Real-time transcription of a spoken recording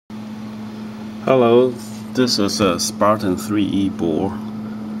Hello, this is a Spartan-3E board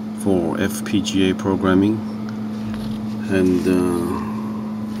for FPGA programming, and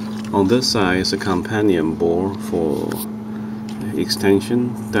on this side is a companion board for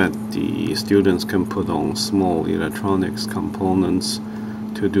extension that the students can put on small electronics components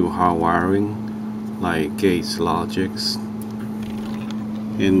to do hard wiring like gates, logics.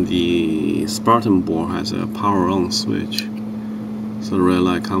 And the Spartan board has a power on switch, so the red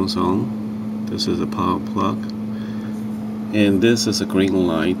light comes on. This is a power plug, and this is a green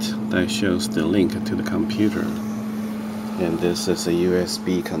light that shows the link to the computer, and this is a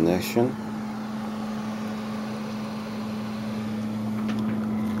USB connection.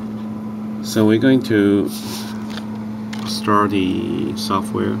 So we're going to start the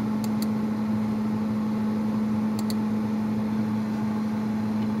software.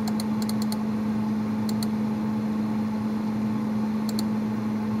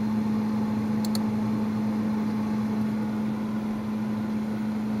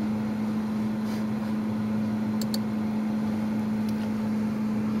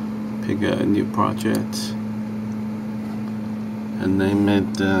 Pick a new project and name it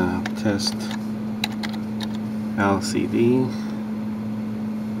TestLCD.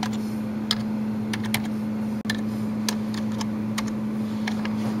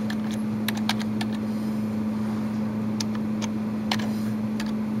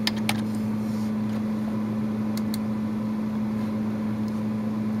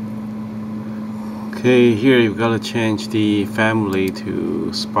 Okay, here you've got to change the family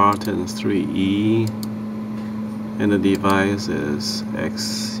to Spartan-3E, and the device is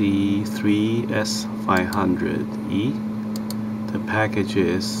XC3S500E. The package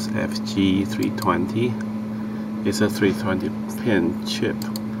is FG320. It's a 320-pin chip.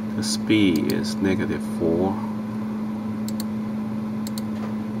 The speed is -4.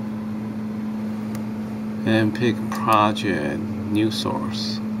 And pick project, new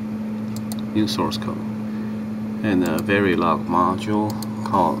source code, and a Verilog module,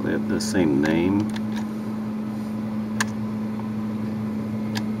 call it the same name.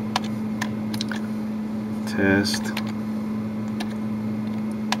 Test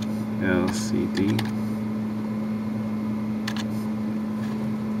LCD.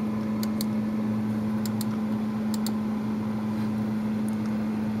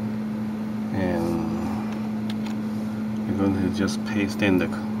 And you're going to just paste in the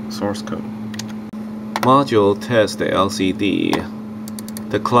source code. Module test the LCD.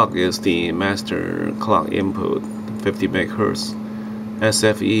 The clock is the master clock input, 50 MHz.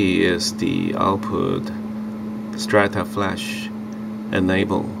 SFE is the output. Strata flash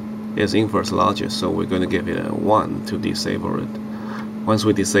enable is inverse logic, so we're going to give it a 1 to disable it. Once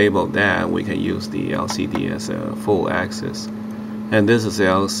we disable that, we can use the LCD as a full access. And this is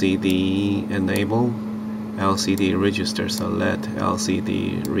LCD enable, LCD register select,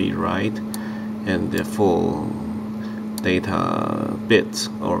 LCD read write, and the full data bits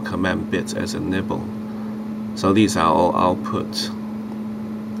or command bits as a nibble. So these are all outputs,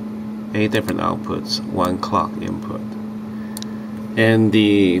 8 different outputs, 1 clock input. And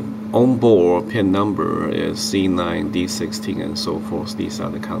the onboard pin number is C9, D16, and so forth. These are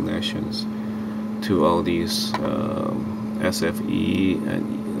the connections to all these SFE and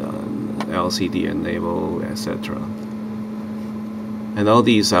LCD enable, etc. And all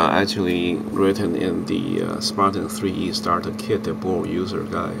these are actually written in the Spartan-3E starter kit, the board user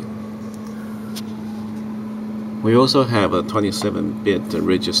guide. We also have a 27-bit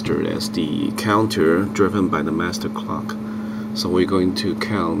register as the counter driven by the master clock. So we're going to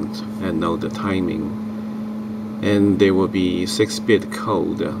count and know the timing. And there will be 6-bit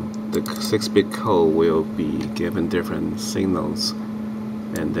code. The 6-bit code will be given different signals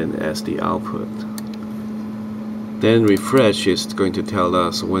and then as the output. Then refresh is going to tell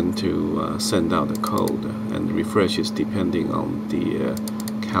us when to send out the code, and refresh is depending on the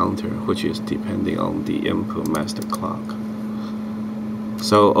counter, which is depending on the input master clock.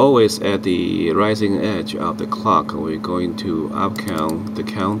 So always at the rising edge of the clock, we're going to upcount the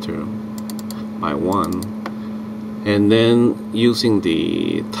counter by 1, and then using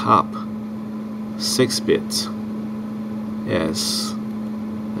the top 6 bits as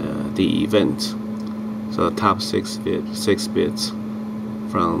the event. So the top 6 bits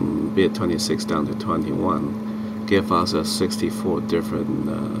from bit 26 down to 21 give us a 64 different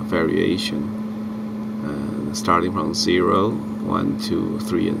variation, starting from 0, 1, 2,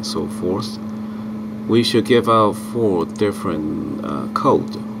 3, and so forth. We should give out 4 different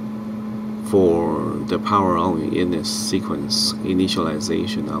code for the power on in this sequence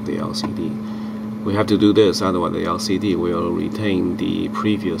initialization of the LCD. We have to do this, otherwise the LCD will retain the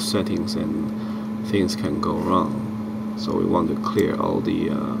previous settings and things can go wrong. So we want to clear all the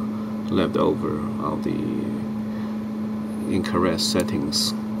leftover of the incorrect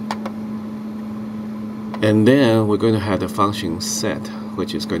settings. And then we're going to have the function set,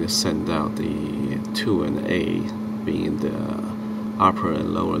 which is going to send out the 2 and A being the upper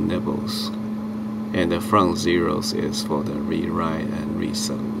and lower nibbles. And the front zeros is for the read-write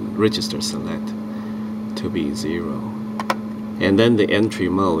and register select to be 0. And then the entry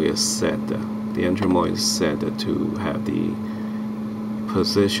mode is set. The entry mode is set to have the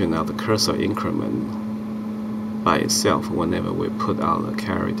position of the cursor increment by itself whenever we put out a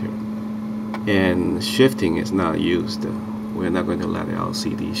character. And shifting is not used. We're not going to let the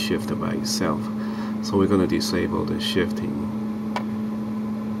LCD shift by itself. So we're going to disable the shifting.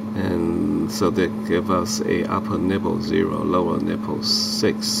 And so that gives us a upper nibble 0, lower nibble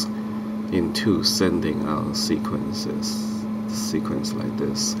 6 in 2 sending out sequence like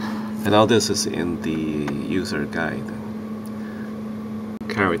this. And all this is in the user guide.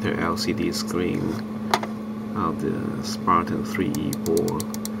 Character LCD screen of the Spartan-3E board.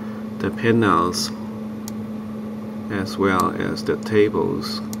 The panels as well as the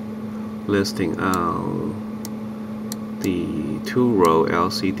tables listing out the 2-row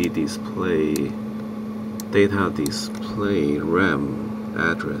LCD display data display RAM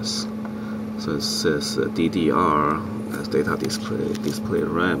address. So it says DDR as data display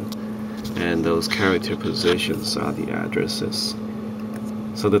RAM, and those character positions are the addresses.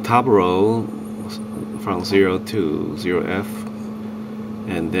 So the top row from 0 to 0F,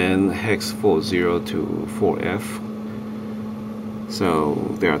 and then hex 40 to 4F. So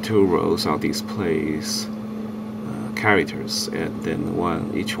there are 2 rows of displays characters, and then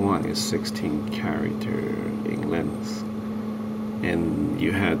each one is 16 characters in length. And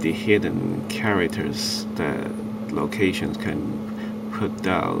you have the hidden characters that locations can put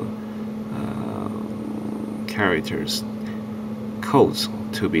down characters codes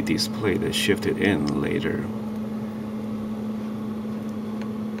to be displayed and shifted in later.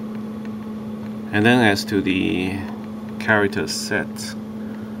 And then as to the character set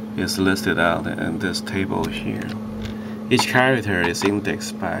is listed out in this table here. Each character is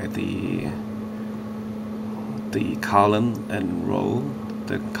indexed by the column and row.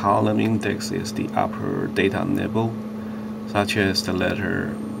 The column index is the upper data nibble, such as the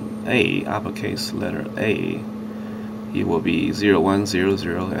letter A, uppercase letter A. It will be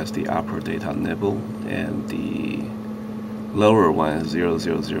 0100 as the upper data nibble, and the lower one is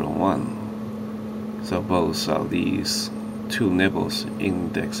 0001. So both of these 2 nibbles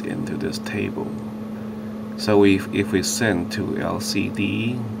index into this table. So if we send to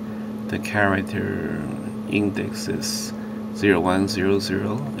LCD, the character index is 0100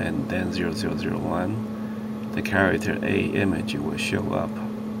 and then 0001. The character A image will show up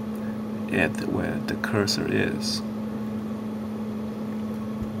at where the cursor is.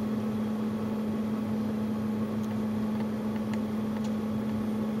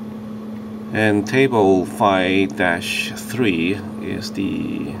 And table 5-3 is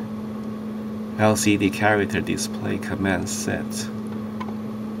the LCD character display command set.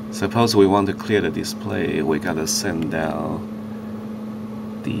 Suppose we want to clear the display, we gotta send down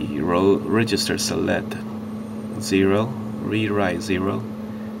the row register select 0, read-write 0,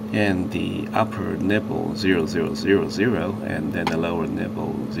 and the upper nibble 0000, and then the lower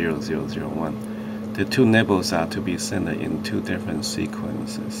nibble 0001. The 2 nibbles are to be sent in 2 different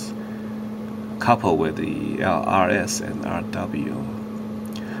sequences, coupled with the RS and RW.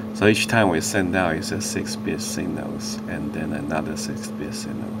 So each time we send out is a 6-bit signals, and then another 6-bit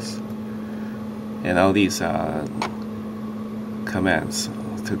signals. And all these are commands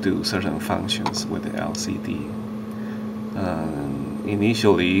to do certain functions with the LCD.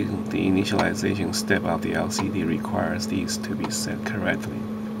 Initially, the initialization step of the LCD requires these to be set correctly.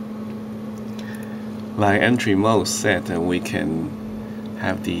 Like entry mode set, we can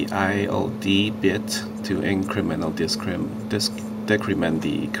have the IOD bit to increment or decrement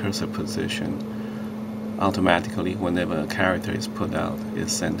the cursor position automatically whenever a character is put out,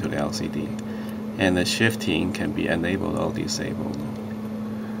 is sent to the LCD. And the shifting can be enabled or disabled,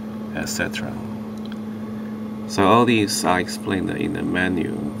 etc. So all these are explained in the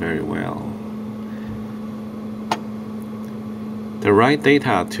menu very well. The write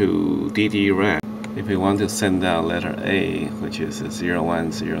data to DD-RAM, if we want to send out letter A, which is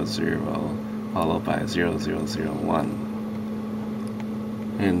 0100 followed by 0001.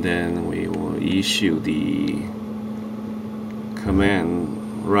 And then we will issue the command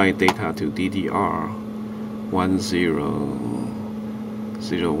write data to DDR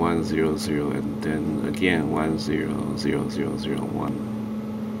 100100 and then again 100001.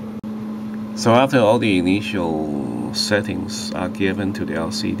 So after all the initial settings are given to the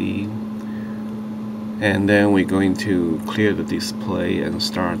LCD, and then we're going to clear the display and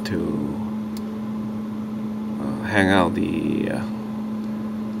start to hang out the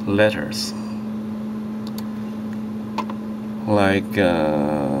letters like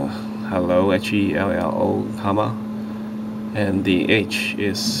hello, HELLO, comma, and the H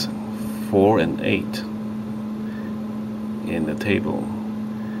is 4 and 8 in the table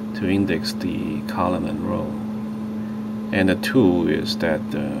to index the column and row, and the 2 is that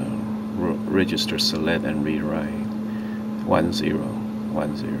register select and rewrite 1 0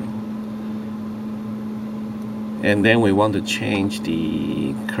 1 0. And then we want to change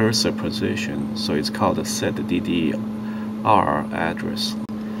the cursor position, so it's called the set DDR address.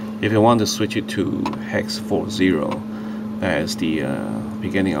 If you want to switch it to hex 40, that is the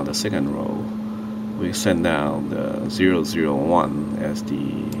beginning of the second row, we send down the 001 as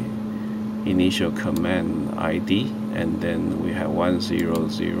the initial command ID, and then we have 100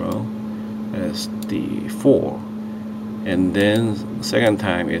 as the 4, and then second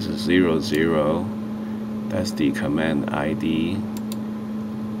time is 00, that's the command ID,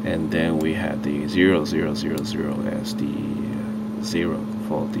 and then we have the 0000 as the 0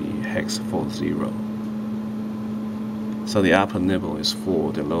 for the hex 40. So the upper nibble is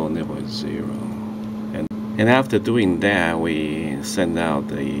 4, the lower nibble is 0. And after doing that, we send out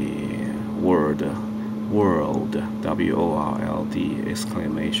the word world, WORLD,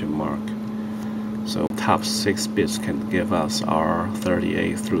 exclamation mark. So top 6 bits can give us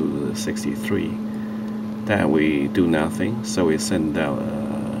R38 through 63. That we do nothing, so we send out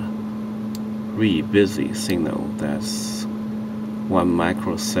a really busy signal that's 1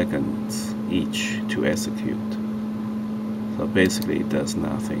 microsecond each to execute. So basically it does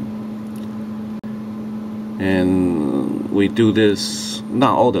nothing. And we do this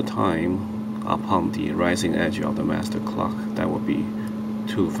not all the time upon the rising edge of the master clock. That would be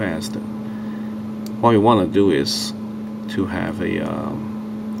too fast. What we want to do is to have a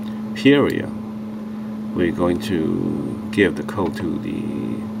period. We're going to give the code to the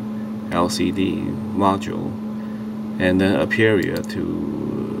LCD module, and then a period to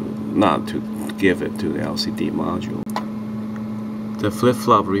not to give it to the LCD module. The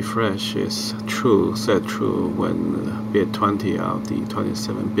flip-flop refresh is true, set true when bit 20 of the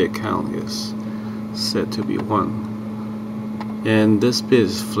 27-bit count is set to be 1. And this bit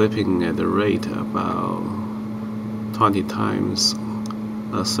is flipping at the rate about 20 times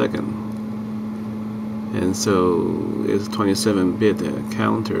a second. And so it's 27-bit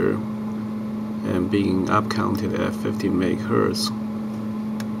counter and being up counted at 50 megahertz.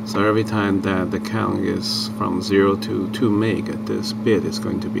 So every time that the count is from 0 to 2 meg, this bit is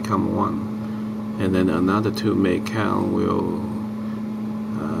going to become 1. And then another 2 meg count will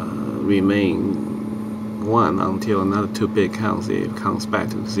remain 1 until another 2 bit counts, it comes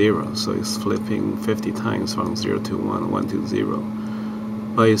back to 0. So it's flipping 50 times from 0 to 1, 1 to 0.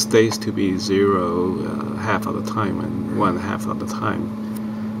 But it stays to be 0 half of the time and 1 half of the time.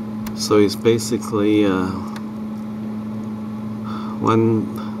 So it's basically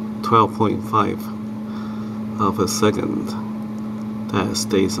 1/12.5 of a second that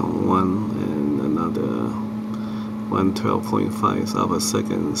stays on 1, and another 1/12.5 of a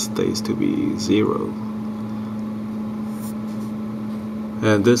second stays to be 0.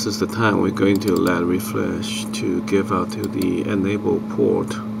 And this is the time we're going to let refresh to give out to the enable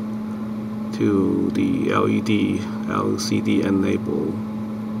port to the LED LCD enable,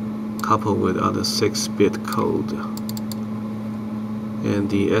 coupled with other 6-bit code. And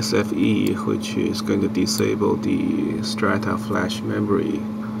the SFE, which is going to disable the Strata flash memory,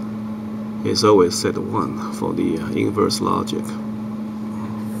 is always set 1 for the inverse logic.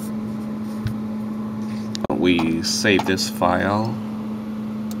 We save this file,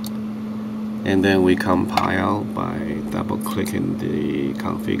 and then we compile by double-clicking the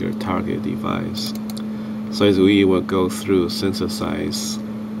configure target device. So as we will go through synthesize,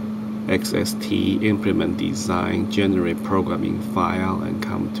 XST, implement design, generate programming file, and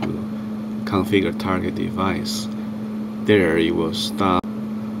come to configure target device. There it will stop.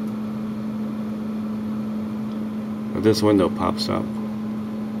 This window pops up,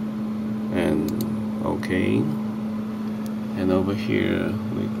 and OK. And over here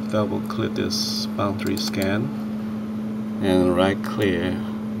we double click this boundary scan and right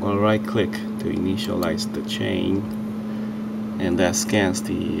click to initialize the chain, and that scans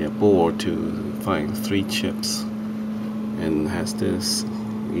the board to find 3 chips and has this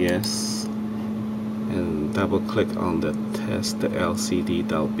yes, and double click on the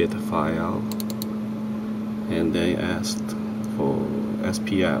TestLCD.bit file, and they asked example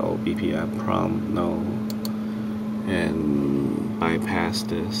SPI or BPI prompt, no, and bypass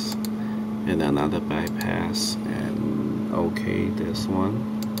this, and another bypass, and OK this one,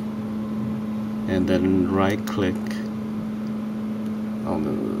 and then right click on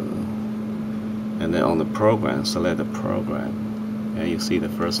the, and then on the program, select the program, and you see the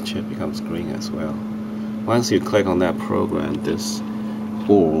first chip becomes green as well. Once you click on that program, this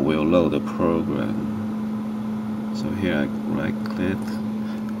board will load the program. So here I right click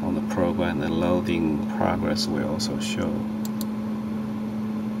on the program, and loading progress will also show.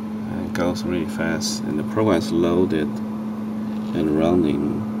 And it goes really fast, and the program is loaded and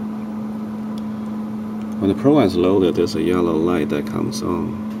running. When the program is loaded, there's a yellow light that comes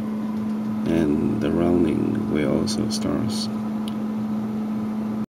on, and the running will also start.